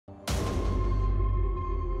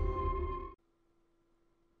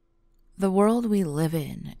The world we live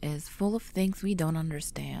in is full of things we don't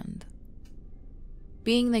understand.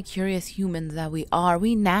 Being the curious humans that we are,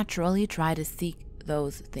 we naturally try to seek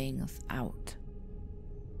those things out.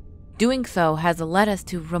 Doing so has led us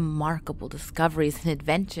to remarkable discoveries and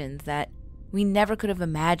inventions that we never could have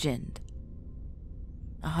imagined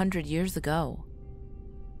 100 years ago.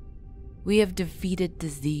 We have defeated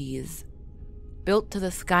disease, built to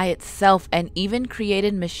the sky itself, and even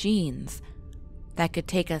created machines that could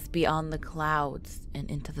take us beyond the clouds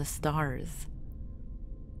and into the stars.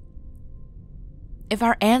 If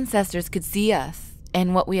our ancestors could see us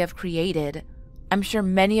and what we have created, I'm sure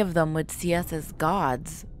many of them would see us as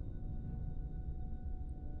gods.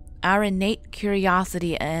 Our innate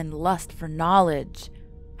curiosity and lust for knowledge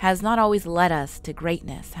has not always led us to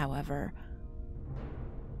greatness, however.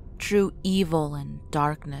 True evil and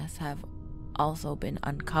darkness have also been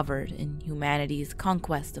uncovered in humanity's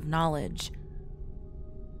conquest of knowledge.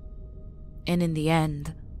 And in the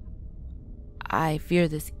end, I fear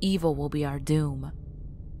this evil will be our doom.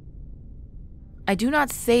 I do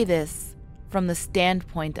not say this from the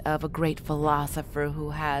standpoint of a great philosopher who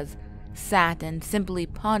has sat and simply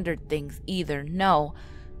pondered things either. No,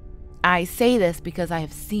 I say this because I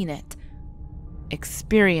have seen it,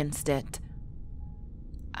 experienced it.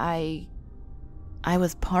 I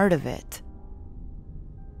was part of it.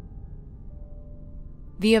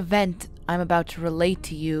 The event I'm about to relate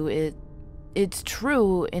to you, it's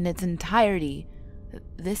true in its entirety.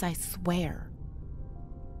 This I swear.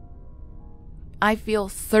 I feel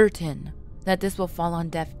certain that this will fall on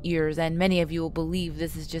deaf ears, and many of you will believe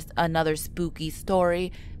this is just another spooky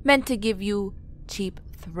story meant to give you cheap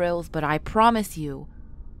thrills, but I promise you,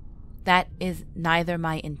 that is neither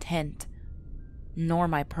my intent nor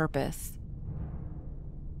my purpose.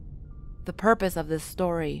 The purpose of this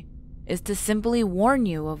story is to simply warn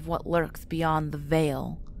you of what lurks beyond the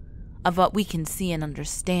veil, of what we can see and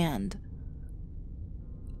understand,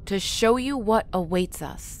 to show you what awaits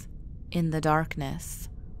us in the darkness,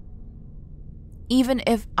 even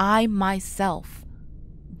if I myself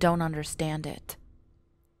don't understand it.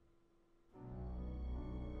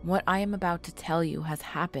 What I am about to tell you has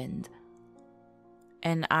happened,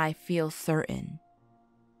 and I feel certain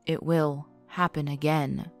it will happen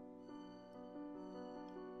again.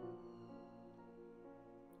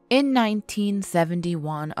 In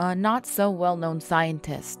 1971, a not-so-well-known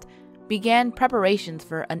scientist began preparations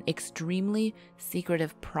for an extremely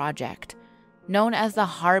secretive project known as the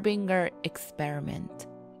Harbinger experiment.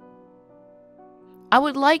 I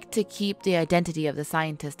would like to keep the identity of the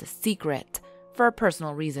scientist a secret for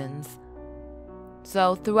personal reasons,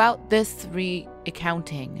 so throughout this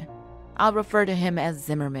recounting, I'll refer to him as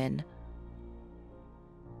Zimmerman.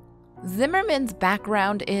 Zimmerman's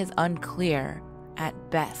background is unclear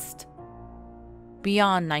at best,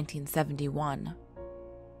 beyond 1971.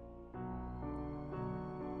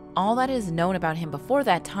 All that is known about him before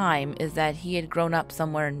that time is that he had grown up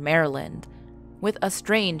somewhere in Maryland, with a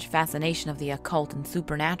strange fascination of the occult and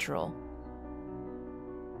supernatural.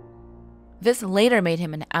 This later made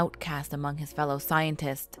him an outcast among his fellow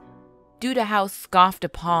scientists, due to how scoffed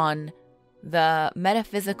upon the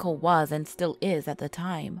metaphysical was and still is at the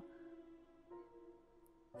time.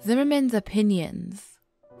 Zimmerman's opinions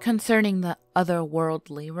concerning the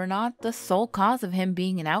otherworldly were not the sole cause of him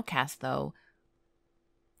being an outcast, though.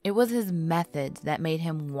 It was his methods that made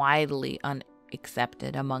him widely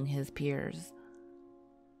unaccepted among his peers.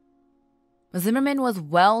 Zimmerman was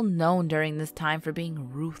well known during this time for being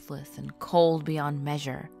ruthless and cold beyond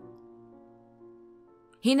measure.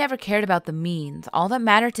 He never cared about the means. All that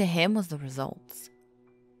mattered to him was the results.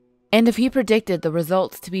 And if he predicted the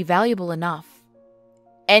results to be valuable enough,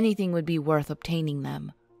 anything would be worth obtaining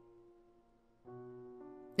them.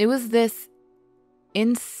 It was this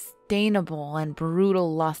unsustainable and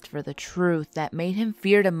brutal lust for the truth that made him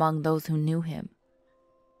feared among those who knew him.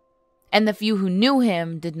 And the few who knew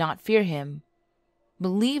him did not fear him,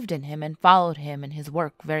 believed in him, and followed him and his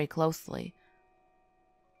work very closely.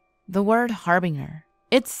 The word Harbinger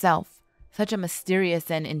itself, such a mysterious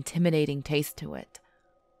and intimidating taste to it.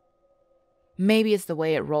 Maybe it's the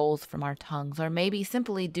way it rolls from our tongues, or maybe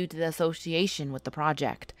simply due to the association with the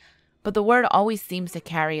project, but the word always seems to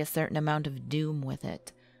carry a certain amount of doom with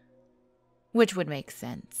it. Which would make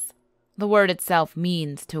sense. The word itself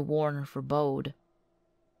means to warn or forebode.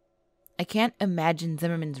 I can't imagine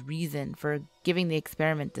Zimmerman's reason for giving the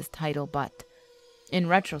experiment this title, but in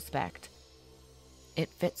retrospect, it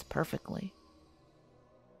fits perfectly.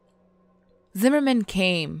 Zimmerman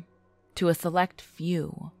came to a select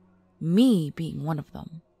few, me being one of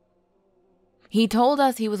them. He told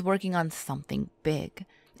us he was working on something big,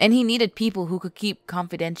 And he needed people who could keep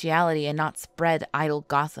confidentiality and not spread idle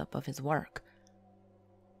gossip of his work.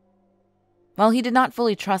 While he did not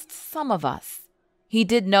fully trust some of us, he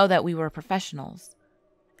did know that we were professionals,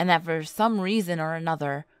 and that for some reason or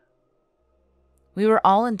another, we were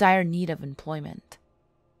all in dire need of employment.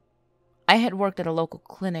 I had worked at a local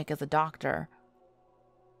clinic as a doctor,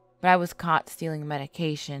 but I was caught stealing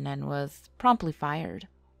medication and was promptly fired.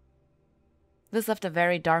 This left a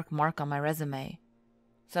very dark mark on my resume,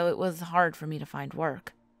 so it was hard for me to find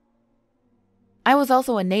work. I was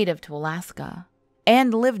also a native to Alaska,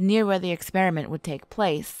 and lived near where the experiment would take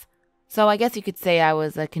place, so I guess you could say I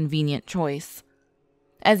was a convenient choice.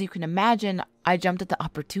 As you can imagine, I jumped at the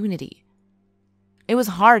opportunity. It was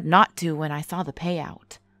hard not to when I saw the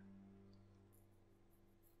payout.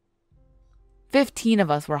 15 of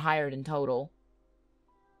us were hired in total.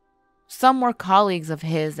 Some were colleagues of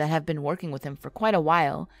his that have been working with him for quite a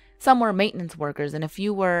while. Some were maintenance workers, and a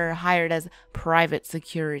few were hired as private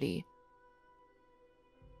security.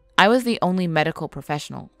 I was the only medical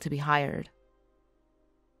professional to be hired.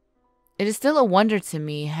 It is still a wonder to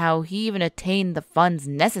me how he even attained the funds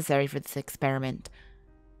necessary for this experiment.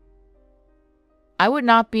 I would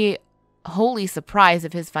not be wholly surprised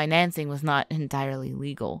if his financing was not entirely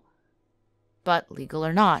legal. But legal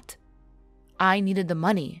or not, I needed the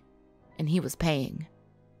money, and he was paying.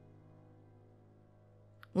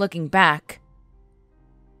 Looking back,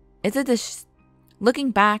 it's a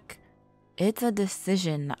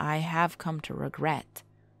decision I have come to regret.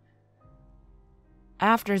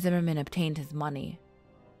 After Zimmerman obtained his money,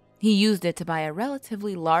 he used it to buy a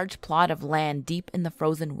relatively large plot of land deep in the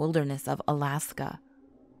frozen wilderness of Alaska.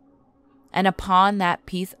 And upon that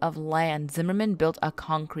piece of land, Zimmerman built a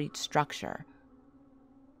concrete structure.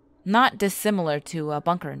 Not dissimilar to a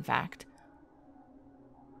bunker, in fact.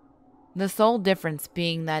 The sole difference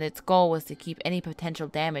being that its goal was to keep any potential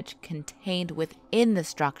damage contained within the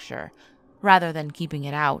structure, rather than keeping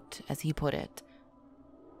it out, as he put it.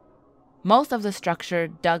 Most of the structure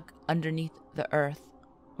dug underneath the earth,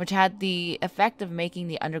 which had the effect of making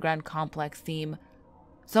the underground complex seem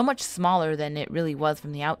so much smaller than it really was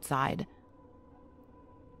from the outside.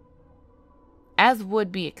 As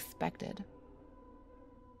would be expected.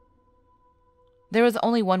 There was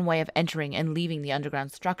only one way of entering and leaving the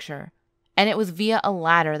underground structure, and it was via a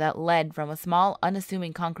ladder that led from a small,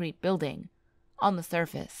 unassuming concrete building on the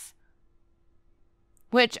surface,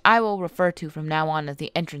 which I will refer to from now on as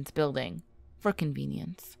the entrance building, for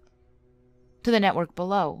convenience, to the network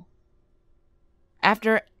below.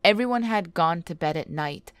 After everyone had gone to bed at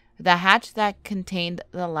night, the hatch that contained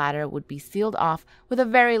the ladder would be sealed off with a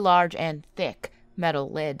very large and thick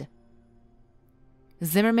metal lid.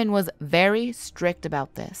 Zimmerman was very strict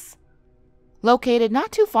about this. Located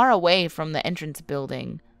not too far away from the entrance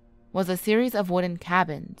building was a series of wooden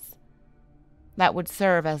cabins that would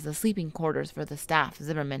serve as the sleeping quarters for the staff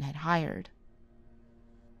Zimmerman had hired.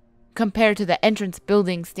 Compared to the entrance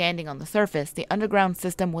building standing on the surface, the underground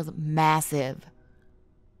system was massive.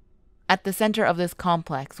 At the center of this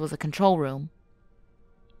complex was a control room.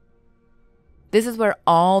 This is where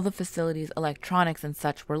all the facility's electronics and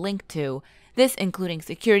such were linked to, this including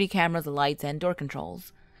security cameras, lights, and door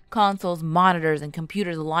controls. Consoles, monitors, and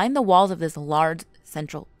computers lined the walls of this large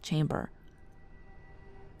central chamber.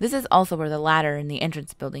 This is also where the ladder in the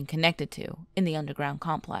entrance building connected to, in the underground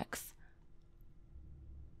complex.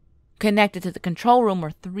 Connected to the control room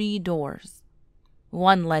were 3 doors.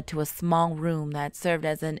 One led to a small room that served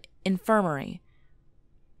as an infirmary.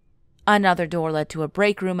 Another door led to a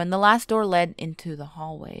break room, and the last door led into the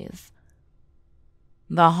hallways.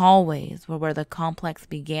 The hallways were where the complex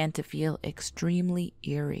began to feel extremely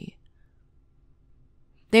eerie.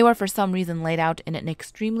 They were for some reason laid out in an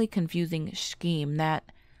extremely confusing scheme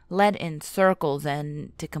that led in circles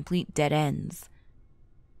and to complete dead ends.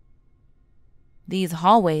 These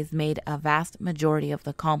hallways made a vast majority of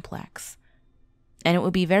the complex, and it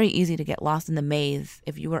would be very easy to get lost in the maze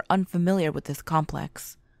if you were unfamiliar with this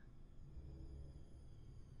complex.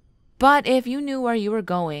 But if you knew where you were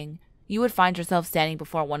going, you would find yourself standing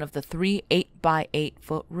before one of the 3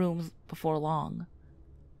 8-by-8-foot rooms before long.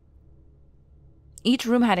 Each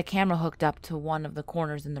room had a camera hooked up to one of the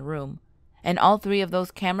corners in the room, and all 3 of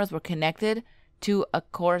those cameras were connected to a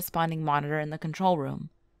corresponding monitor in the control room.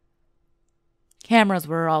 Cameras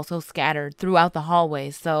were also scattered throughout the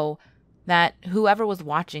hallways so that whoever was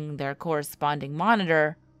watching their corresponding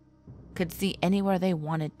monitor could see anywhere they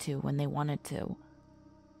wanted to when they wanted to.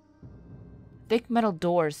 Thick metal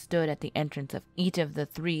doors stood at the entrance of each of the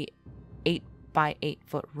 3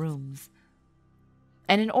 8-by-8-foot rooms.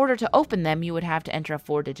 And in order to open them, you would have to enter a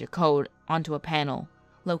 4-digit code onto a panel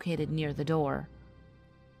located near the door.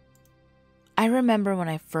 I remember when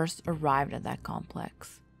I first arrived at that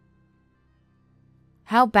complex,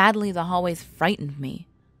 how badly the hallways frightened me.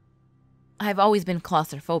 I've always been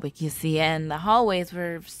claustrophobic, you see, and the hallways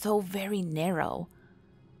were so very narrow.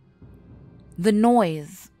 The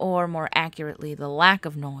noise, or more accurately, the lack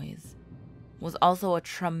of noise, was also a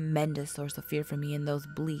tremendous source of fear for me in those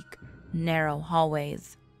bleak, narrow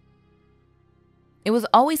hallways. It was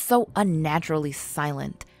always so unnaturally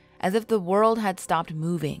silent, as if the world had stopped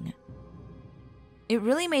moving. It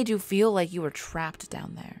really made you feel like you were trapped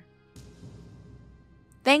down there.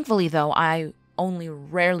 Thankfully, though, I only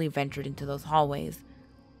rarely ventured into those hallways,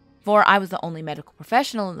 for I was the only medical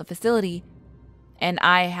professional in the facility, and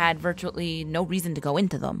I had virtually no reason to go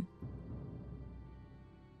into them.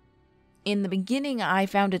 In the beginning, I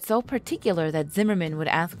found it so particular that Zimmerman would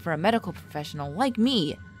ask for a medical professional like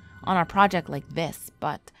me on a project like this,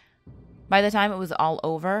 but by the time it was all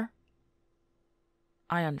over,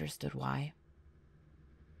 I understood why.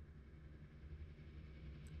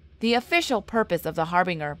 The official purpose of the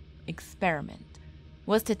Harbinger experiment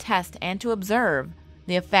was to test and to observe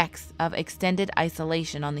the effects of extended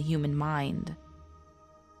isolation on the human mind.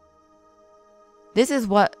 This is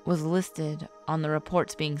what was listed on the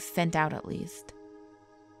reports being sent out, at least.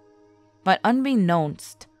 But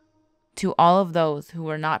unbeknownst to all of those who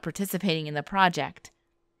were not participating in the project,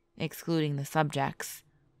 excluding the subjects,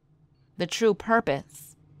 the true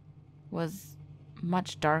purpose was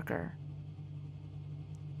much darker.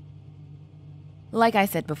 Like I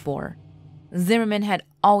said before, Zimmerman had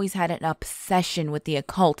always had an obsession with the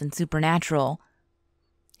occult and supernatural.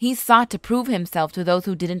 He sought to prove himself to those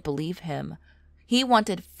who didn't believe him. He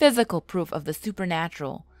wanted physical proof of the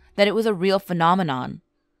supernatural, that it was a real phenomenon.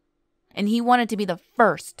 And he wanted to be the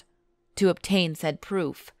first to obtain said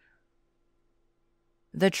proof.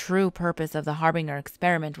 The true purpose of the Harbinger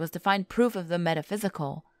experiment was to find proof of the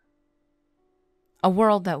metaphysical, a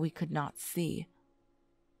world that we could not see.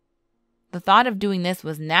 The thought of doing this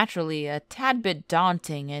was naturally a tad bit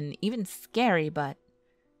daunting and even scary, but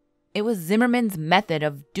it was Zimmerman's method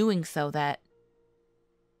of doing so that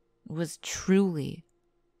was truly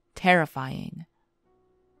terrifying.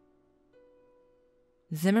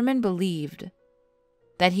 Zimmerman believed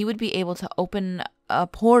that he would be able to open a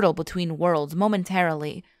portal between worlds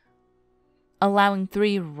momentarily, allowing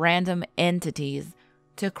 3 random entities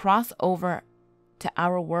to cross over to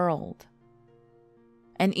our world.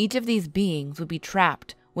 And each of these beings would be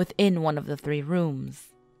trapped within one of the 3 rooms.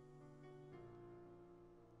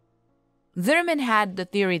 Zimmerman had the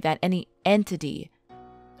theory that any entity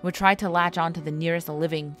would try to latch onto the nearest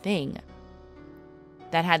living thing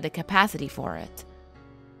that had the capacity for it.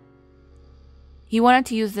 He wanted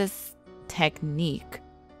to use this technique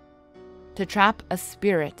to trap a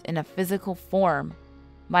spirit in a physical form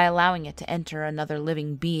by allowing it to enter another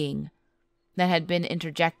living being that had been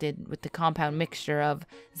interjected with the compound mixture of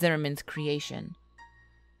Zimmerman's creation.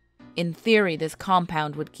 In theory, this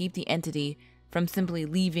compound would keep the entity from simply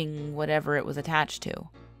leaving whatever it was attached to.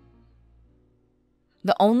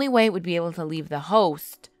 The only way it would be able to leave the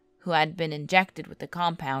host, who had been injected with the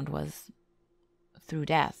compound, was through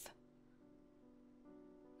death.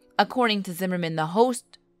 According to Zimmerman, the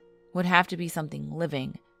host would have to be something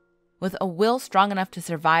living, with a will strong enough to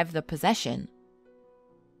survive the possession.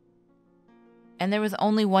 And there was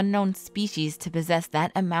only one known species to possess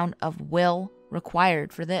that amount of will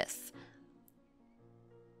required for this.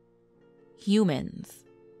 Humans.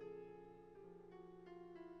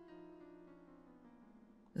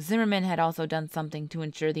 Zimmerman had also done something to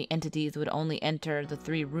ensure the entities would only enter the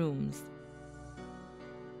 3 rooms,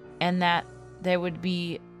 and that there would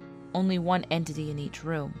be only one entity in each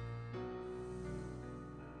room.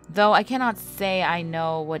 Though I cannot say I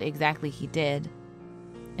know what exactly he did.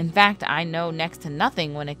 In fact, I know next to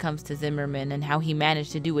nothing when it comes to Zimmerman and how he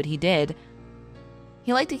managed to do what he did.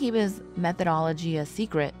 He liked to keep his methodology a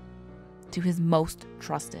secret to his most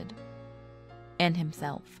trusted, and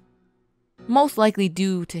himself. Most likely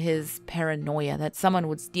due to his paranoia that someone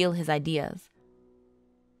would steal his ideas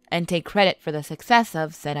and take credit for the success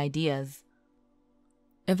of said ideas.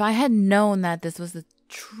 If I had known that this was the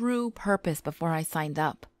true purpose before I signed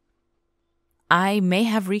up, I may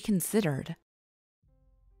have reconsidered.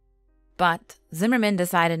 But Zimmerman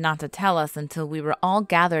decided not to tell us until we were all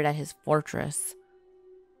gathered at his fortress.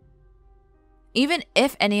 Even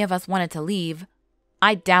if any of us wanted to leave,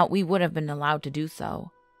 I doubt we would have been allowed to do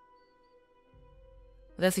so.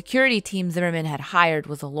 The security team Zimmerman had hired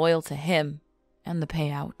was loyal to him and the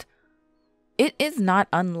payout. It is not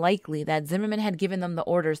unlikely that Zimmerman had given them the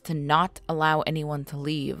orders to not allow anyone to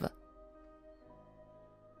leave.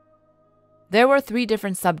 There were 3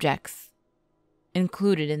 different subjects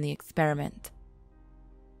included in the experiment.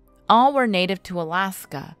 All were native to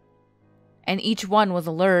Alaska, and each one was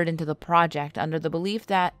lured into the project under the belief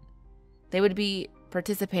that they would be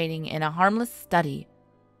participating in a harmless study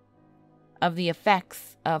of the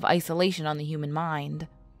effects of isolation on the human mind,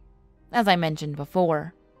 as I mentioned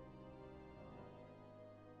before.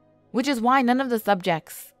 Which is why none of the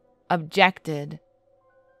subjects objected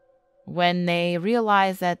when they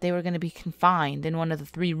realized that they were going to be confined in one of the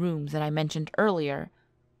 3 rooms that I mentioned earlier.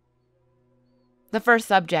 The first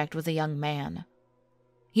subject was a young man.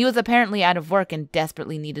 He was apparently out of work and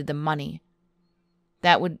desperately needed the money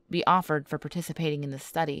that would be offered for participating in the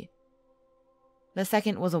study. The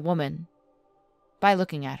second was a woman. By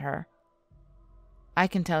looking at her, I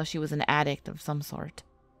can tell she was an addict of some sort.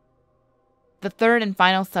 The third and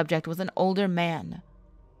final subject was an older man,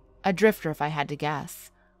 a drifter if I had to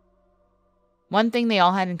guess. One thing they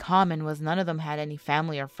all had in common was none of them had any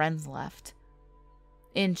family or friends left.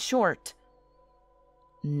 In short,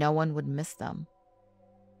 no one would miss them,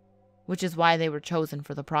 which is why they were chosen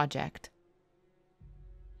for the project.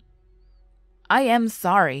 I am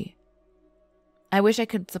sorry. I wish I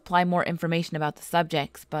could supply more information about the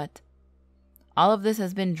subjects, but all of this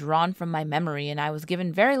has been drawn from my memory, and I was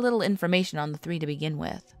given very little information on the 3 to begin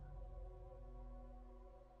with.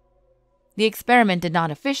 The experiment did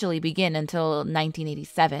not officially begin until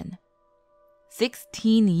 1987,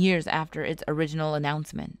 16 years after its original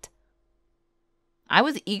announcement. I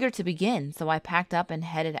was eager to begin, so I packed up and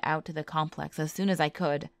headed out to the complex as soon as I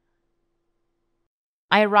could.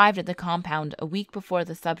 I arrived at the compound a week before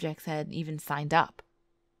the subjects had even signed up,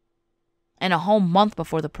 and a whole month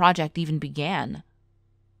before the project even began.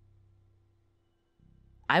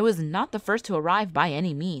 I was not the first to arrive by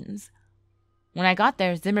any means. When I got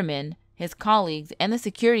there, Zimmerman, his colleagues, and the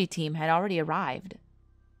security team had already arrived.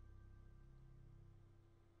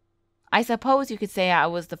 I suppose you could say I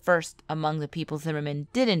was the first among the people Zimmerman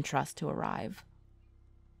did entrust to arrive.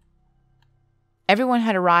 Everyone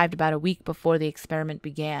had arrived about a week before the experiment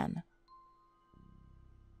began.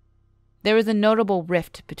 There was a notable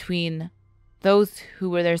rift between those who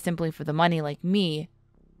were there simply for the money like me,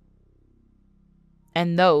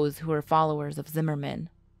 and those who were followers of Zimmerman.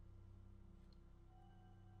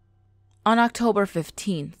 On October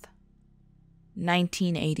 15th,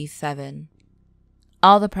 1987,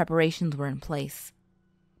 all the preparations were in place.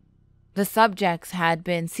 The subjects had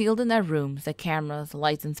been sealed in their rooms, the cameras,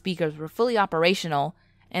 lights, and speakers were fully operational,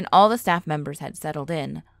 and all the staff members had settled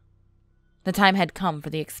in. The time had come for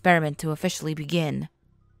the experiment to officially begin.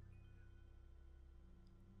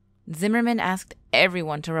 Zimmerman asked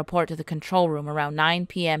everyone to report to the control room around 9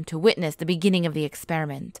 p.m. to witness the beginning of the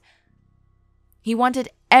experiment. He wanted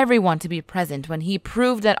everyone to be present when he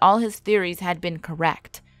proved that all his theories had been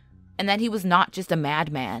correct, and that he was not just a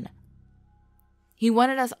madman. He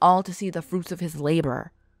wanted us all to see the fruits of his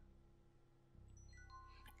labor.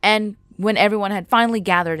 And when everyone had finally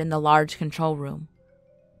gathered in the large control room,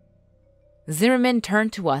 Zimmerman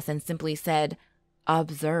turned to us and simply said,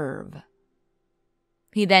 "Observe."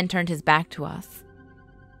 He then turned his back to us,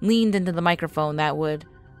 leaned into the microphone that would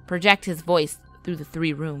project his voice through the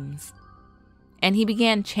 3 rooms, and he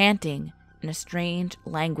began chanting in a strange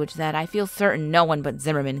language that I feel certain no one but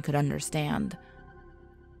Zimmerman could understand.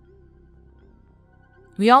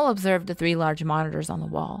 We all observed the 3 large monitors on the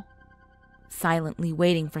wall, silently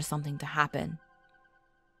waiting for something to happen.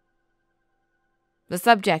 The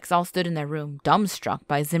subjects all stood in their room, dumbstruck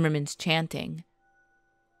by Zimmerman's chanting,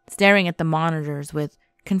 staring at the monitors with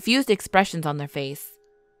confused expressions on their face.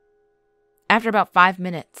 After about 5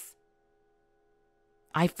 minutes,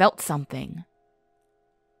 I felt something.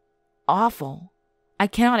 Awful. I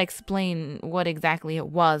cannot explain what exactly it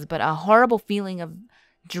was, but a horrible feeling of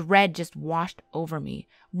dread just washed over me,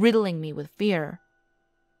 riddling me with fear.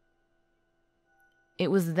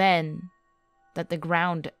 It was then that the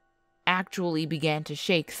ground actually began to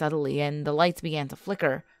shake subtly and the lights began to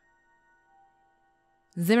flicker.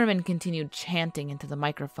 Zimmerman continued chanting into the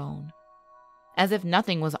microphone, as if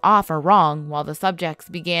nothing was off or wrong, while the subjects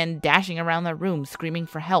began dashing around their room screaming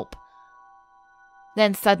for help.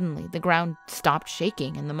 Then suddenly the ground stopped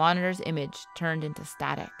shaking and the monitor's image turned into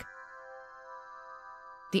static.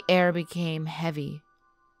 The air became heavy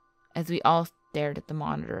as we all stared at the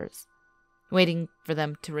monitors, waiting for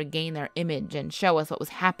them to regain their image and show us what was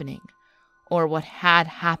happening, or what had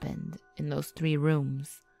happened in those 3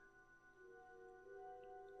 rooms.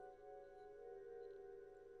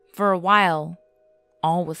 For a while,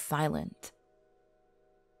 all was silent.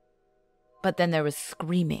 But then there was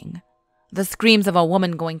screaming. The screams of a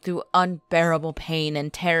woman going through unbearable pain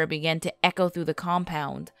and terror began to echo through the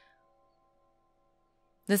compound.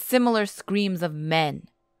 The similar screams of men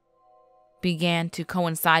began to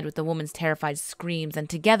coincide with the woman's terrified screams, and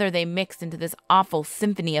together they mixed into this awful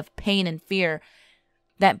symphony of pain and fear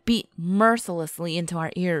that beat mercilessly into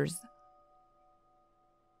our ears.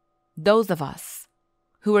 Those of us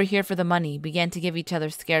who were here for the money began to give each other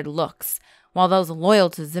scared looks, while those loyal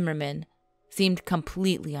to Zimmerman seemed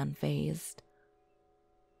completely unfazed.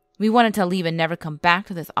 We wanted to leave and never come back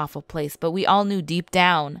to this awful place, but we all knew deep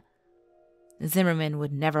down Zimmerman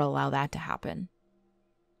would never allow that to happen.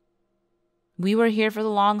 We were here for the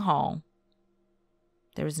long haul.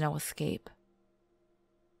 There was no escape.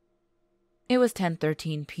 It was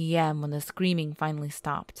 10:13 p.m. when the screaming finally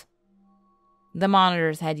stopped. The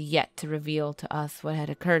monitors had yet to reveal to us what had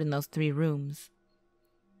occurred in those 3 rooms.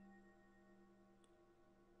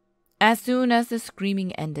 As soon as the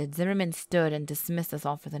screaming ended, Zimmerman stood and dismissed us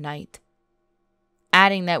all for the night,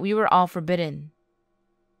 adding that we were all forbidden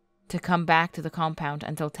to come back to the compound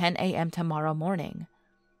until 10 a.m. tomorrow morning.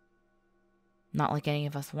 Not like any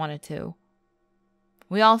of us wanted to.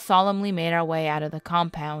 We all solemnly made our way out of the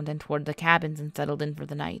compound and toward the cabins and settled in for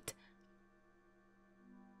the night.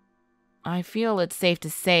 I feel it's safe to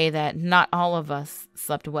say that not all of us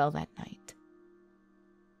slept well that night.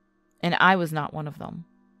 And I was not one of them.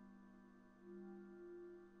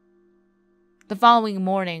 The following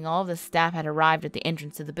morning, all of the staff had arrived at the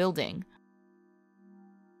entrance to the building.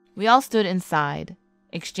 We all stood inside,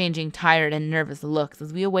 exchanging tired and nervous looks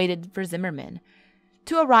as we awaited for Zimmerman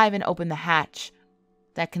to arrive and open the hatch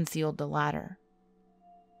that concealed the ladder.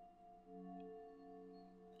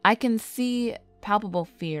 I can see palpable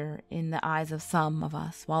fear in the eyes of some of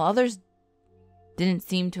us, while others didn't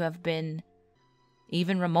seem to have been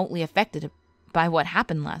even remotely affected by what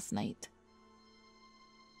happened last night.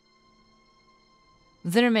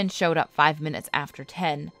 Zimmerman showed up 5 minutes after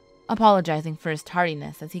 10, apologizing for his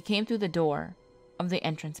tardiness as he came through the door of the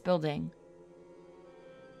entrance building.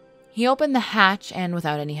 He opened the hatch and,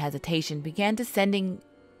 without any hesitation, began descending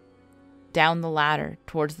down the ladder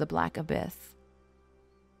towards the black abyss.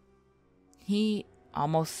 He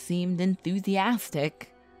almost seemed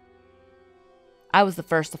enthusiastic. I was the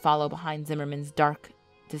first to follow behind Zimmerman's dark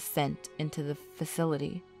descent into the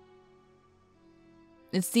facility.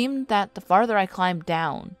 It seemed that the farther I climbed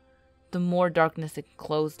down, the more darkness it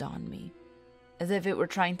closed on me, as if it were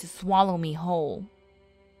trying to swallow me whole.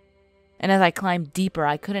 And as I climbed deeper,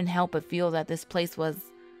 I couldn't help but feel that this place was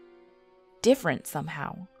different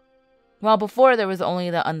somehow. While before there was only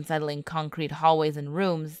the unsettling concrete hallways and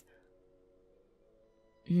rooms,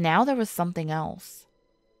 now there was something else.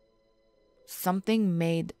 Something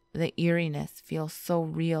made the eeriness feel so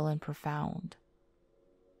real and profound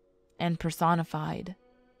and personified.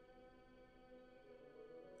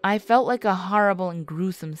 I felt like a horrible and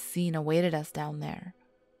gruesome scene awaited us down there.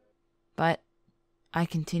 But I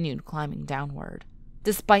continued climbing downward,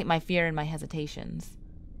 despite my fear and my hesitations.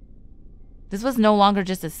 This was no longer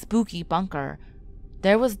just a spooky bunker.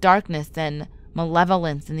 There was darkness and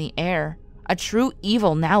malevolence in the air. A true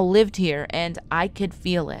evil now lived here, and I could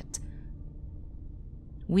feel it.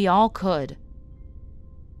 We all could.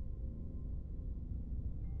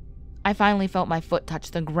 I finally felt my foot touch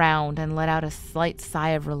the ground and let out a slight sigh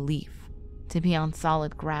of relief to be on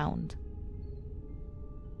solid ground.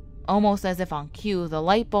 Almost as if on cue, the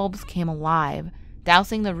light bulbs came alive,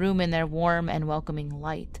 dousing the room in their warm and welcoming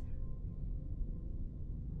light.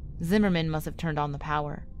 Zimmerman must have turned on the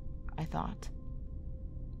power, I thought.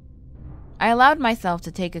 I allowed myself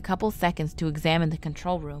to take a couple seconds to examine the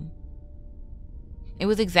control room. It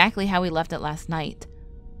was exactly how we left it last night,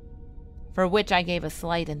 for which I gave a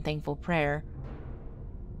slight and thankful prayer.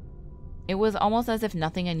 It was almost as if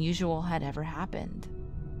nothing unusual had ever happened.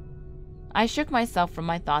 I shook myself from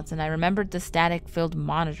my thoughts and I remembered the static-filled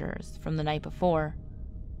monitors from the night before.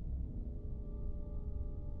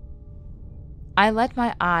 I let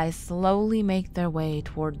my eyes slowly make their way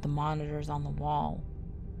toward the monitors on the wall,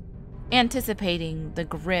 anticipating the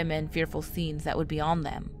grim and fearful scenes that would be on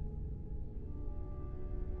them.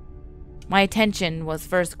 My attention was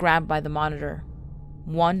first grabbed by the monitor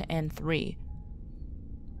 1 and 3,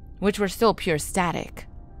 which were still pure static.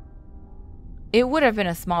 It would have been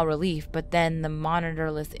a small relief, but then the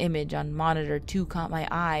monitorless image on monitor 2 caught my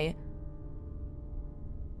eye.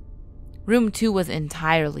 Room 2 was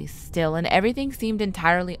entirely still, and everything seemed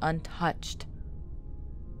entirely untouched.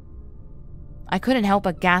 I couldn't help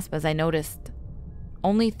but gasp as I noticed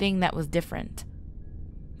only thing that was different.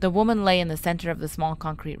 The woman lay in the center of the small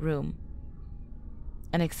concrete room.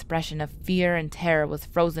 An expression of fear and terror was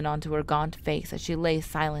frozen onto her gaunt face as she lay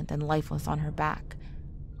silent and lifeless on her back.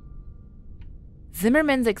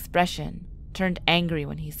 Zimmerman's expression turned angry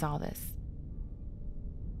when he saw this.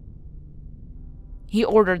 He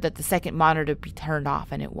ordered that the second monitor be turned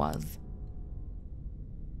off, and it was.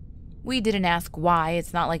 We didn't ask why.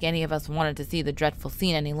 It's not like any of us wanted to see the dreadful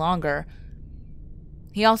scene any longer.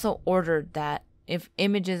 He also ordered that if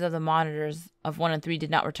images of the monitors of 1 and 3 did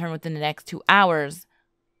not return within the next 2 hours,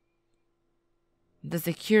 the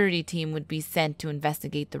security team would be sent to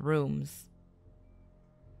investigate the rooms.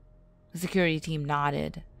 The security team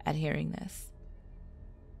nodded at hearing this.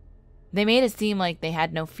 They made it seem like they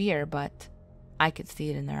had no fear, but I could see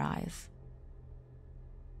it in their eyes.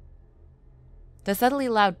 The subtly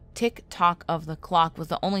loud tick-tock of the clock was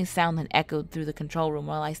the only sound that echoed through the control room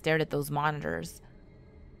while I stared at those monitors.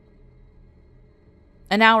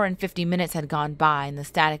 An hour and 50 minutes had gone by, and the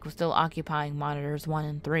static was still occupying monitors 1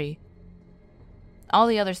 and 3. All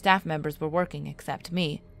the other staff members were working except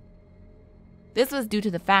me. This was due to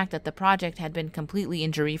the fact that the project had been completely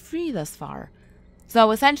injury-free thus far, so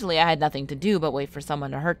essentially I had nothing to do but wait for someone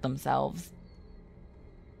to hurt themselves.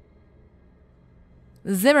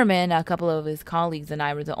 Zimmerman, a couple of his colleagues, and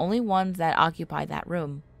I were the only ones that occupied that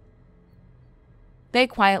room. They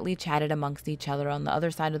quietly chatted amongst each other on the other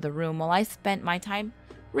side of the room while I spent my time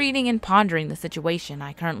reading and pondering the situation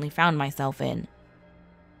I currently found myself in.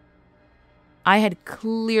 I had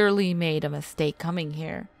clearly made a mistake coming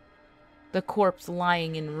here. The corpse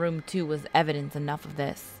lying in room 2 was evidence enough of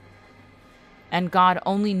this. And God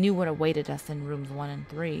only knew what awaited us in rooms 1 and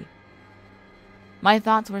 3. My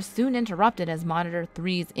thoughts were soon interrupted as monitor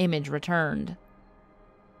 3's image returned.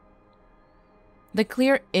 The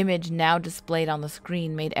clear image now displayed on the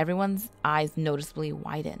screen made everyone's eyes noticeably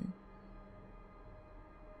widen.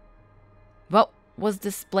 What was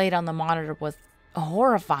displayed on the monitor was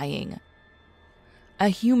horrifying. A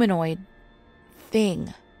humanoid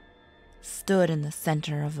thing stood in the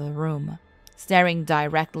center of the room, staring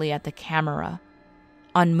directly at the camera,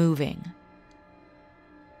 unmoving.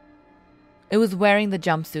 It was wearing the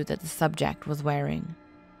jumpsuit that the subject was wearing.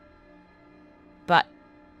 But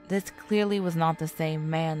this clearly was not the same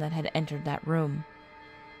man that had entered that room.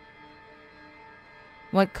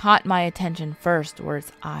 What caught my attention first were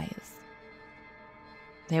its eyes.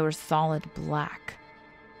 They were solid black,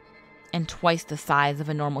 and twice the size of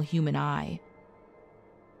a normal human eye.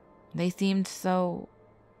 They seemed so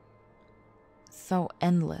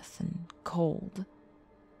endless and cold.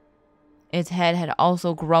 Its head had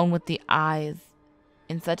also grown with the eyes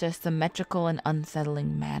in such a symmetrical and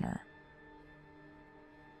unsettling manner.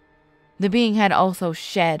 The being had also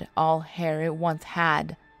shed all hair it once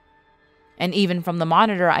had, and even from the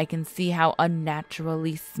monitor I can see how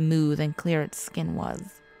unnaturally smooth and clear its skin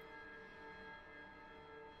was.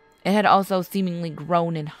 It had also seemingly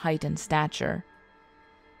grown in height and stature,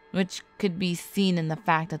 which could be seen in the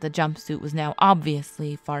fact that the jumpsuit was now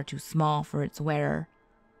obviously far too small for its wearer.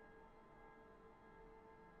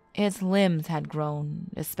 Its limbs had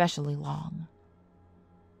grown especially long.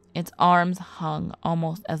 Its arms hung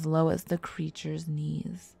almost as low as the creature's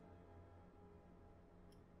knees.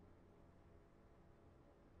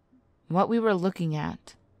 What we were looking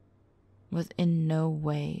at was in no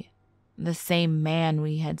way the same man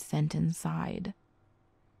we had sent inside.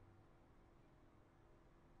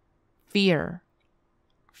 Fear.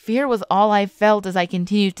 Fear was all I felt as I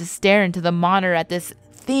continued to stare into the monitor at this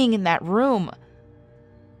thing in that room.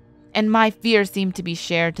 And my fear seemed to be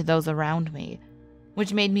shared to those around me,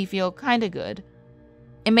 which made me feel kinda good.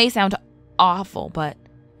 It may sound awful, but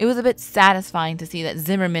it was a bit satisfying to see that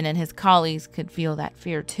Zimmerman and his colleagues could feel that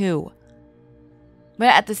fear too. But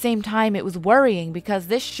at the same time, it was worrying because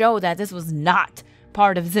this showed that this was not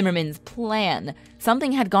part of Zimmerman's plan.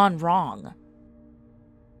 Something had gone wrong.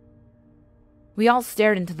 We all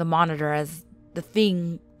stared into the monitor as the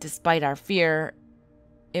thing, despite our fear,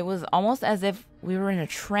 it was almost as if we were in a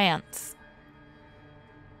trance.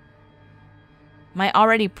 My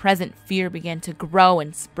already present fear began to grow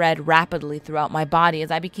and spread rapidly throughout my body as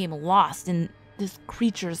I became lost in this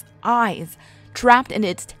creature's eyes, trapped in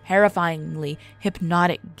its terrifyingly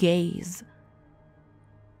hypnotic gaze.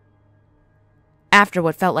 After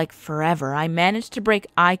what felt like forever, I managed to break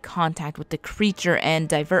eye contact with the creature and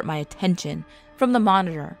divert my attention from the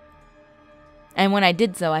monitor. And when I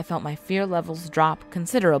did so, I felt my fear levels drop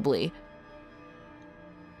considerably.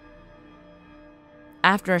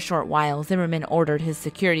 After a short while, Zimmerman ordered his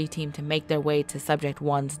security team to make their way to Subject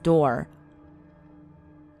 1's door,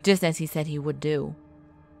 just as he said he would do.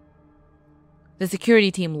 The security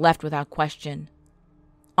team left without question,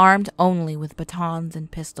 armed only with batons and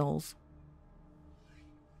pistols.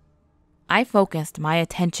 I focused my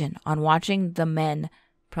attention on watching the men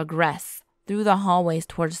progress through the hallways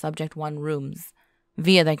towards Subject 1 rooms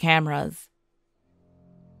via the cameras.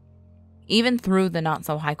 Even through the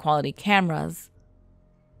not-so-high-quality cameras,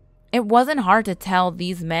 It wasn't hard to tell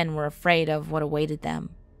these men were afraid of what awaited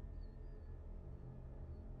them.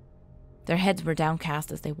 Their heads were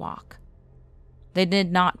downcast as they walked. They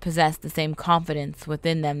did not possess the same confidence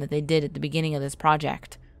within them that they did at the beginning of this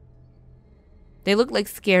project. They looked like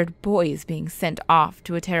scared boys being sent off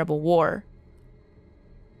to a terrible war.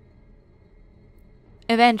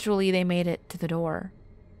 Eventually, they made it to the door.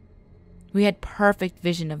 We had perfect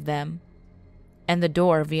vision of them and the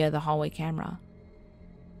door via the hallway camera.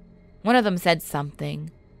 One of them said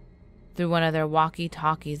something through one of their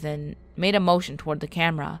walkie-talkies and made a motion toward the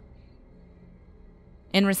camera.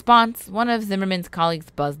 In response, one of Zimmerman's colleagues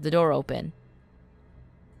buzzed the door open.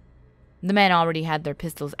 The men already had their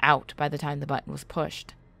pistols out by the time the button was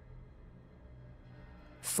pushed.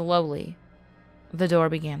 Slowly, the door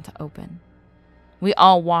began to open. We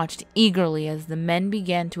all watched eagerly as the men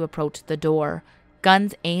began to approach the door,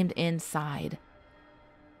 guns aimed inside.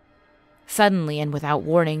 Suddenly, and without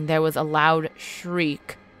warning, there was a loud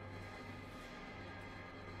shriek.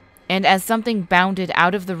 And as something bounded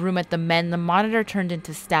out of the room at the men, the monitor turned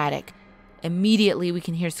into static. Immediately, we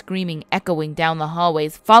can hear screaming echoing down the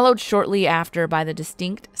hallways, followed shortly after by the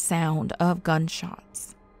distinct sound of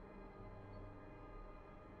gunshots.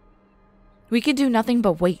 We could do nothing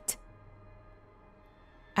but wait.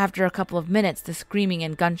 After a couple of minutes, the screaming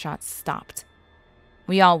and gunshots stopped.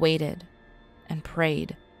 We all waited and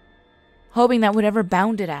prayed, hoping that whatever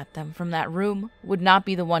bounded at them from that room would not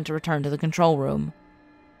be the one to return to the control room.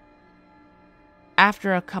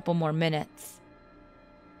 After a couple more minutes,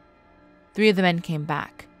 3 of the men came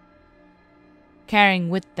back. Carrying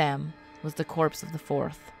with them was the corpse of the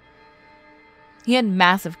 4th. He had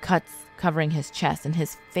massive cuts covering his chest, and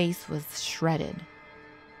his face was shredded.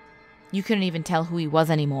 You couldn't even tell who he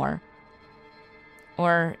was anymore,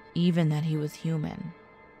 or even that he was human.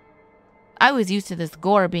 I was used to this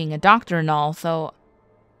gore being a doctor and all, so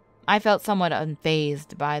I felt somewhat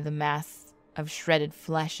unfazed by the mass of shredded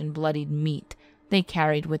flesh and bloodied meat they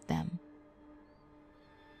carried with them.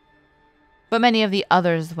 But many of the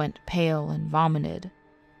others went pale and vomited.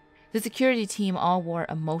 The security team all wore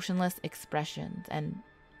emotionless expressions and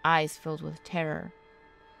eyes filled with terror.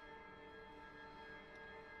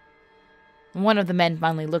 One of the men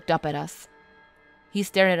finally looked up at us. He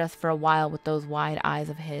stared at us for a while with those wide eyes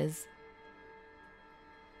of his.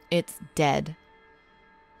 "It's dead,"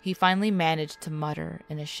 he finally managed to mutter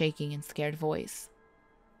in a shaking and scared voice.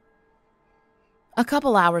 A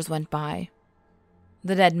couple hours went by.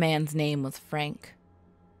 The dead man's name was Frank.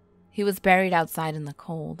 He was buried outside in the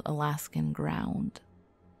cold Alaskan ground.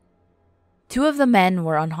 2 of the men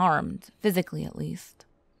were unharmed, physically at least.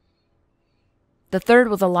 The 3rd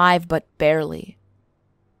was alive, but barely.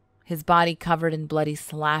 His body covered in bloody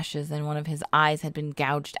slashes, and one of his eyes had been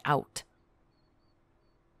gouged out.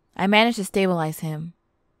 I managed to stabilize him,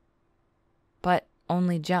 but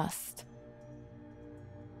only just.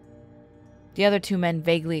 The other 2 men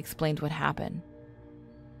vaguely explained what happened.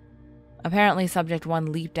 Apparently, Subject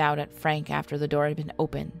 1 leaped out at Frank after the door had been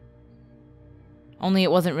opened. Only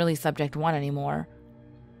it wasn't really Subject 1 anymore.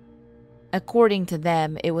 According to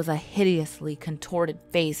them, it was a hideously contorted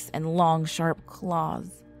face and long, sharp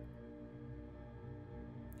claws.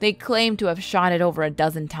 They claimed to have shot it over a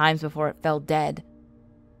dozen times before it fell dead.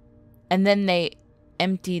 And then they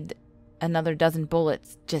emptied another dozen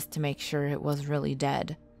bullets just to make sure it was really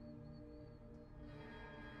dead.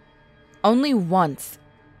 Only once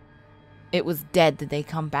it was dead did they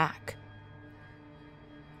come back.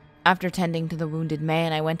 After tending to the wounded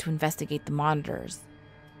man, I went to investigate the monitors.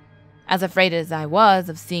 As afraid as I was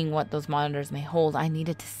of seeing what those monitors may hold, I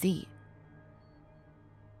needed to see.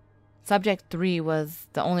 Subject 3 was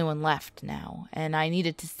the only one left now, and I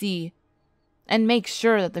needed to see and make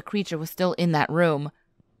sure that the creature was still in that room.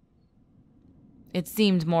 It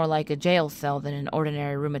seemed more like a jail cell than an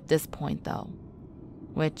ordinary room at this point, though,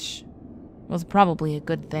 which was probably a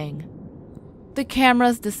good thing. The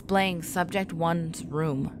cameras displaying Subject 1's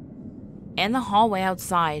room and the hallway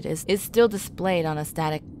outside is still displayed on a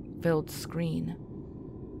static-filled screen.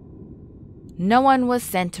 No one was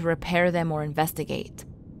sent to repair them or investigate.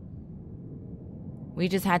 We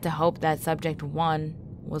just had to hope that Subject 1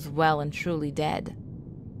 was well and truly dead.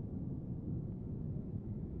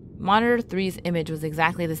 Monitor 3's image was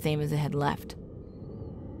exactly the same as it had left.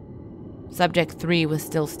 Subject 3 was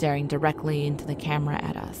still staring directly into the camera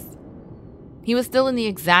at us. He was still in the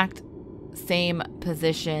exact same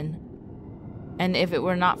position, and if it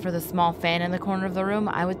were not for the small fan in the corner of the room,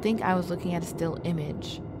 I would think I was looking at a still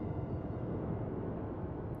image.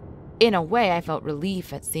 In a way, I felt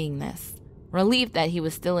relief at seeing this. Relief that he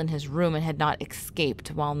was still in his room and had not escaped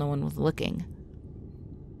while no one was looking.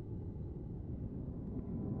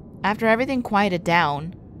 After everything quieted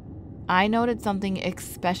down, I noted something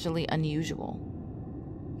especially unusual.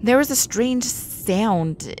 There was a strange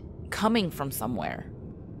sound coming from somewhere.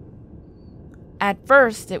 At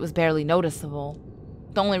first, it was barely noticeable.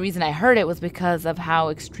 The only reason I heard it was because of how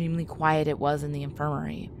extremely quiet it was in the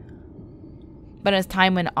infirmary. But as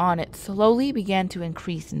time went on, it slowly began to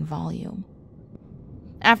increase in volume.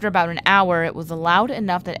 After about an hour, it was loud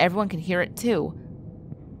enough that everyone could hear it too.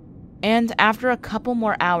 And after a couple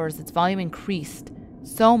more hours, its volume increased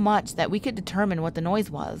so much that we could determine what the noise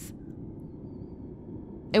was.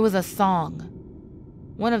 It was a song.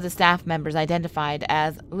 One of the staff members identified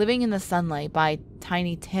as Living in the Sunlight by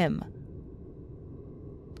Tiny Tim.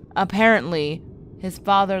 Apparently, his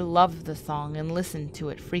father loved the song and listened to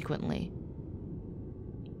it frequently.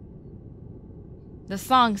 The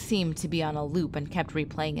song seemed to be on a loop and kept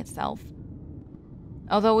replaying itself.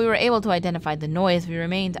 Although we were able to identify the noise, we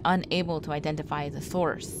remained unable to identify the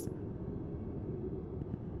source.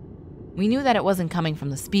 We knew that it wasn't coming from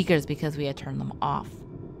the speakers because we had turned them off.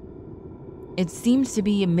 It seemed to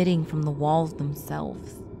be emitting from the walls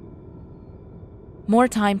themselves. More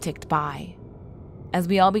time ticked by, as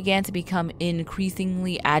we all began to become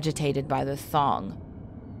increasingly agitated by this song.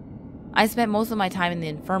 I spent most of my time in the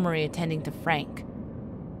infirmary attending to Frank,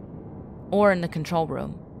 or in the control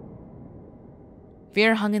room.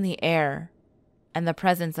 Fear hung in the air, and the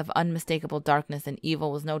presence of unmistakable darkness and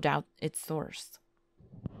evil was no doubt its source.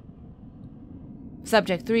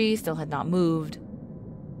 Subject 3 still had not moved,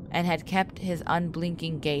 and had kept his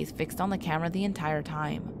unblinking gaze fixed on the camera the entire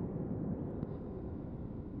time.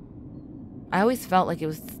 I always felt like it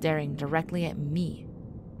was staring directly at me,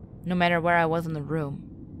 no matter where I was in the room.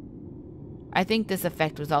 I think this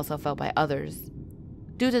effect was also felt by others,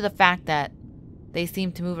 due to the fact that they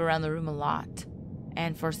seemed to move around the room a lot,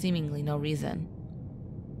 and for seemingly no reason.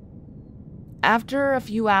 After a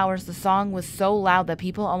few hours, the song was so loud that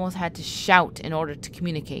people almost had to shout in order to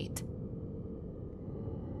communicate.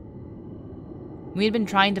 We had been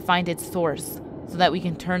trying to find its source so that we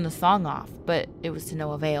can turn the song off, but it was to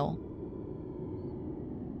no avail.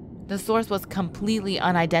 The source was completely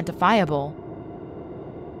unidentifiable.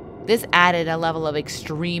 This added a level of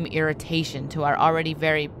extreme irritation to our already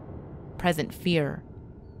very present fear.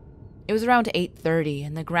 It was around 8:30,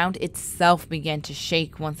 and the ground itself began to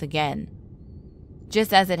shake once again,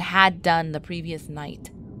 just as it had done the previous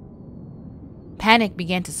night. Panic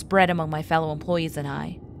began to spread among my fellow employees and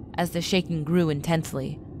I, as the shaking grew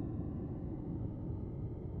intensely.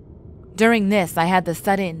 During this, I had the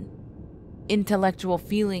sudden intellectual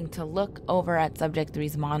feeling to look over at Subject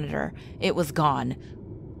 3's monitor. It was gone.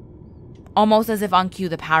 Almost as if on cue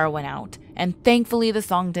the power went out, and thankfully the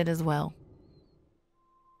song did as well.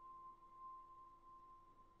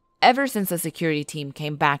 Ever since the security team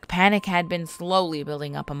came back, panic had been slowly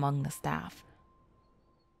building up among the staff.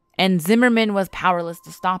 And Zimmerman was powerless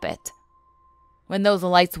to stop it. When those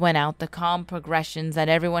lights went out, the calm progressions that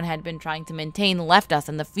everyone had been trying to maintain left us,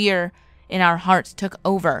 and the fear in our hearts took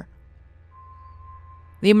over.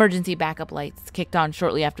 The emergency backup lights kicked on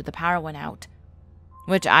shortly after the power went out,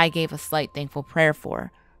 which I gave a slight thankful prayer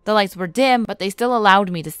for. The lights were dim, but they still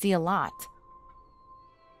allowed me to see a lot.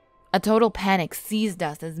 A total panic seized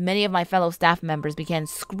us as many of my fellow staff members began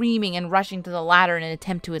screaming and rushing to the ladder in an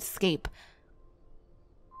attempt to escape.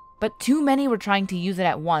 But too many were trying to use it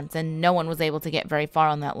at once, and no one was able to get very far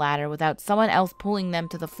on that ladder without someone else pulling them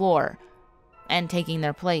to the floor and taking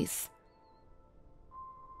their place.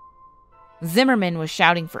 Zimmerman was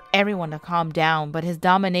shouting for everyone to calm down, but his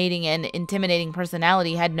dominating and intimidating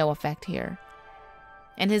personality had no effect here,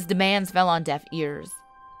 and his demands fell on deaf ears.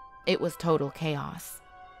 It was total chaos.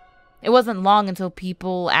 It wasn't long until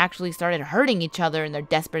people actually started hurting each other in their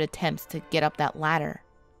desperate attempts to get up that ladder.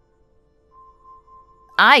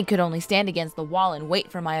 I could only stand against the wall and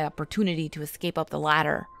wait for my opportunity to escape up the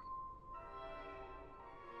ladder.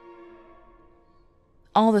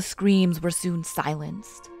 All the screams were soon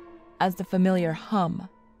silenced, as the familiar hum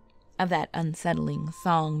of that unsettling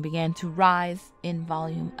song began to rise in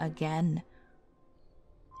volume again.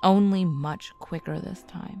 Only much quicker this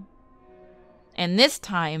time. And this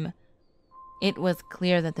time, it was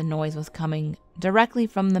clear that the noise was coming directly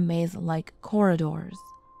from the maze-like corridors.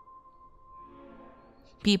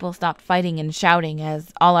 People stopped fighting and shouting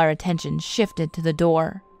as all our attention shifted to the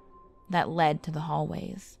door that led to the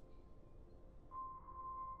hallways.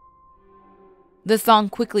 The song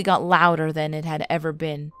quickly got louder than it had ever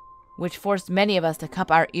been, which forced many of us to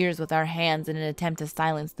cup our ears with our hands in an attempt to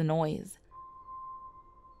silence the noise.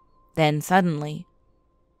 Then suddenly,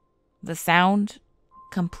 the sound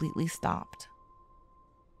completely stopped.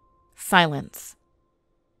 Silence.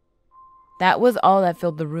 That was all that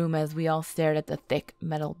filled the room as we all stared at the thick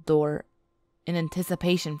metal door in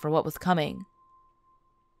anticipation for what was coming.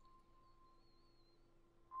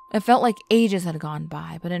 It felt like ages had gone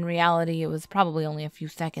by, but in reality it was probably only a few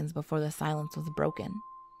seconds before the silence was broken.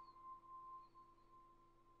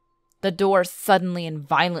 The door suddenly and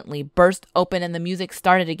violently burst open and the music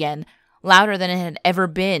started again, louder than it had ever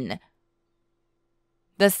been.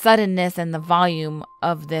 The suddenness and the volume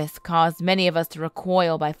of this caused many of us to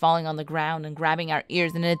recoil by falling on the ground and grabbing our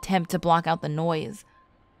ears in an attempt to block out the noise.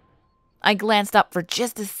 I glanced up for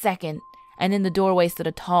just a second, and in the doorway stood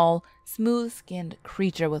a tall, smooth-skinned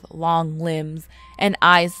creature with long limbs and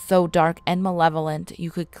eyes so dark and malevolent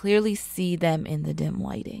you could clearly see them in the dim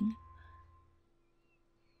lighting.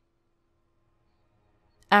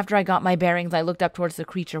 After I got my bearings, I looked up towards the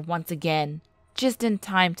creature once again, just in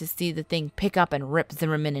time to see the thing pick up and rip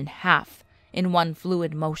Zimmerman in half in one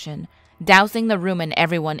fluid motion, dousing the room and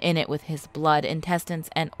everyone in it with his blood, intestines,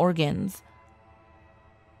 and organs.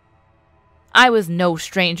 I was no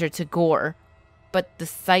stranger to gore, but the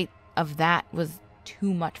sight of that was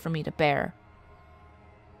too much for me to bear.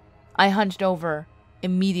 I hunched over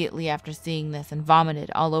immediately after seeing this and vomited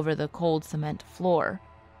all over the cold cement floor.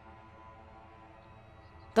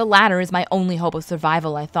 The ladder is my only hope of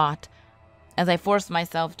survival, I thought, as I forced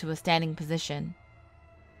myself to a standing position.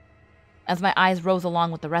 As my eyes rose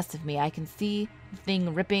along with the rest of me, I can see the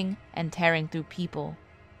thing ripping and tearing through people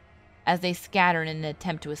as they scatter in an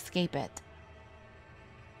attempt to escape it.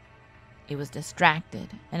 It was distracted,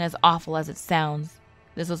 and as awful as it sounds,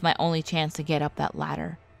 this was my only chance to get up that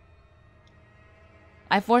ladder.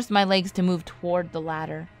 I forced my legs to move toward the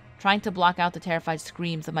ladder, trying to block out the terrified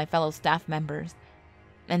screams of my fellow staff members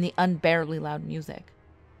and the unbearably loud music.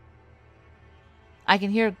 I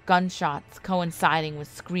can hear gunshots coinciding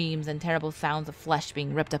with screams and terrible sounds of flesh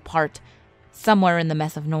being ripped apart somewhere in the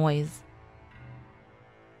mess of noise.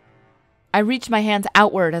 I reached my hands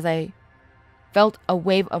outward as I felt a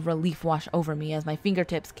wave of relief wash over me as my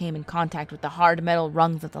fingertips came in contact with the hard metal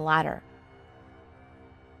rungs of the ladder.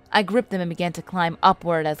 I gripped them and began to climb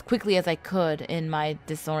upward as quickly as I could in my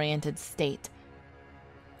disoriented state,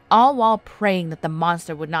 all while praying that the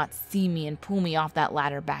monster would not see me and pull me off that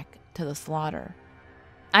ladder back to the slaughter.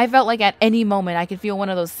 I felt like at any moment I could feel one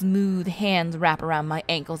of those smooth hands wrap around my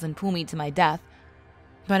ankles and pull me to my death,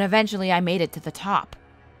 but eventually I made it to the top.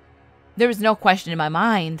 There was no question in my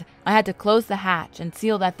mind. I had to close the hatch and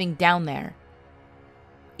seal that thing down there,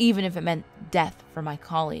 even if it meant death for my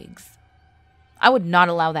colleagues. I would not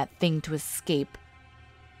allow that thing to escape.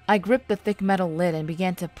 I gripped the thick metal lid and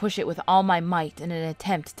began to push it with all my might in an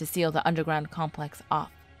attempt to seal the underground complex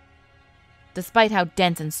off. Despite how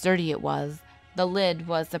dense and sturdy it was, the lid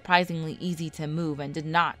was surprisingly easy to move and did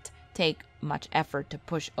not take much effort to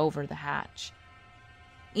push over the hatch.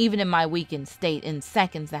 Even in my weakened state, in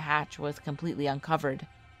seconds the hatch was completely uncovered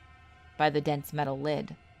by the dense metal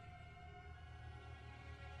lid.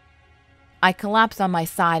 I collapsed on my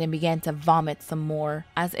side and began to vomit some more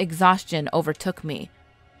as exhaustion overtook me.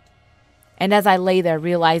 And as I lay there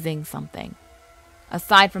realizing something,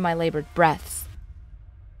 aside from my labored breaths,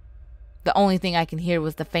 the only thing I can hear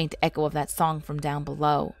was the faint echo of that song from down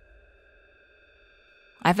below.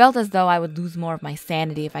 I felt as though I would lose more of my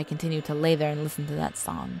sanity if I continued to lay there and listen to that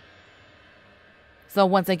song. So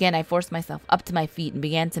once again, I forced myself up to my feet and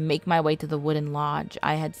began to make my way to the wooden lodge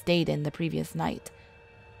I had stayed in the previous night.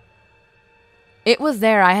 It was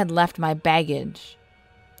there I had left my baggage,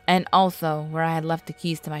 and also where I had left the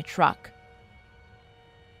keys to my truck.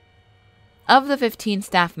 Of the 15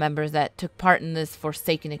 staff members that took part in this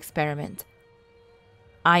forsaken experiment,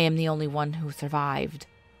 I am the only one who survived.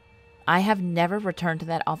 I have never returned to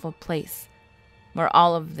that awful place where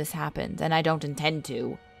all of this happened, and I don't intend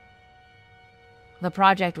to. The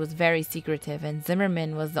project was very secretive, and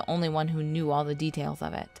Zimmerman was the only one who knew all the details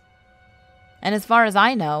of it. And as far as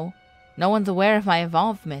I know, no one's aware of my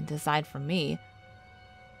involvement aside from me.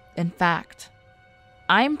 In fact,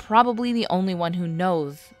 I'm probably the only one who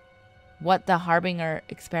knows what the Harbinger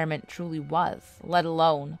experiment truly was, let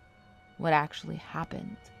alone what actually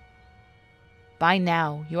happened. By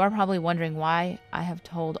now, you are probably wondering why I have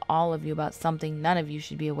told all of you about something none of you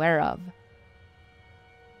should be aware of.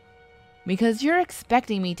 Because you're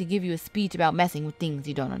expecting me to give you a speech about messing with things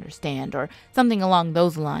you don't understand, or something along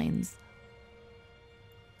those lines.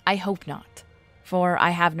 I hope not, for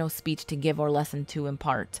I have no speech to give or lesson to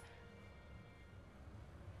impart.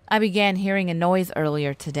 I began hearing a noise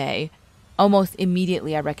earlier today. Almost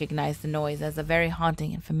immediately I recognized the noise as a very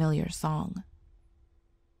haunting and familiar song.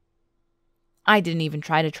 I didn't even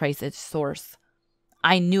try to trace its source.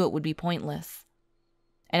 I knew it would be pointless.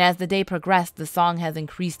 and as the day progressed, the song has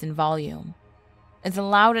increased in volume. It's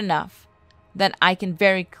loud enough that I can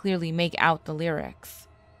very clearly make out the lyrics.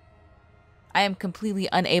 I am completely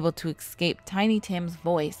unable to escape Tiny Tim's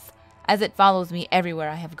voice as it follows me everywhere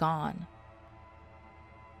I have gone.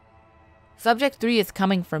 Subject 3 is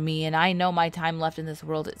coming for me, and I know my time left in this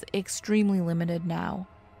world is extremely limited now.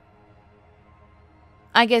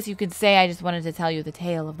 I guess you could say I just wanted to tell you the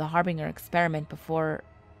tale of the Harbinger experiment before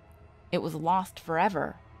it was lost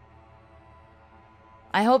forever.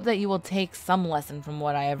 I hope that you will take some lesson from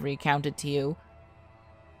what I have recounted to you,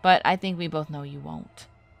 but I think we both know you won't.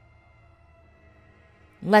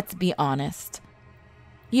 Let's be honest.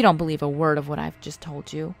 You don't believe a word of what I've just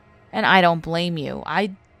told you, and I don't blame you.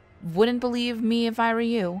 I wouldn't believe me if I were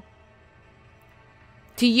you.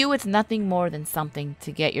 To you, it's nothing more than something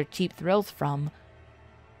to get your cheap thrills from.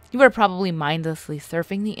 You were probably mindlessly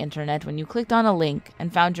surfing the internet when you clicked on a link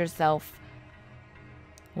and found yourself,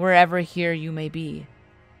 wherever here you may be,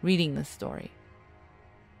 reading this story.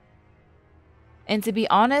 And to be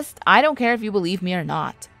honest, I don't care if you believe me or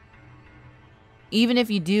not. Even if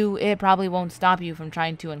you do, it probably won't stop you from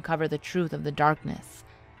trying to uncover the truth of the darkness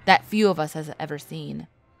that few of us has ever seen.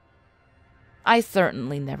 I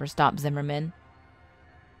certainly never stopped Zimmerman.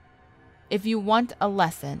 If you want a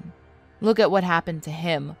lesson, look at what happened to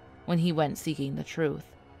him when he went seeking the truth.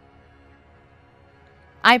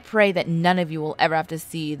 I pray that none of you will ever have to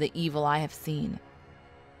see the evil I have seen.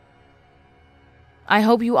 I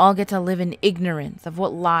hope you all get to live in ignorance of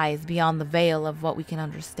what lies beyond the veil of what we can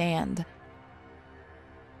understand.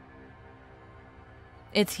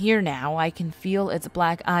 It's here now. I can feel its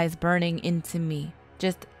black eyes burning into me,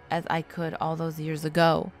 just as I could all those years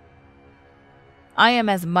ago. I am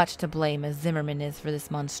as much to blame as Zimmerman is for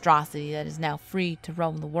this monstrosity that is now free to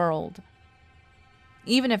roam the world,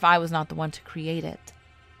 even if I was not the one to create it.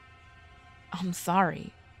 I'm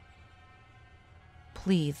sorry.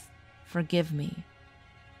 Please, forgive me.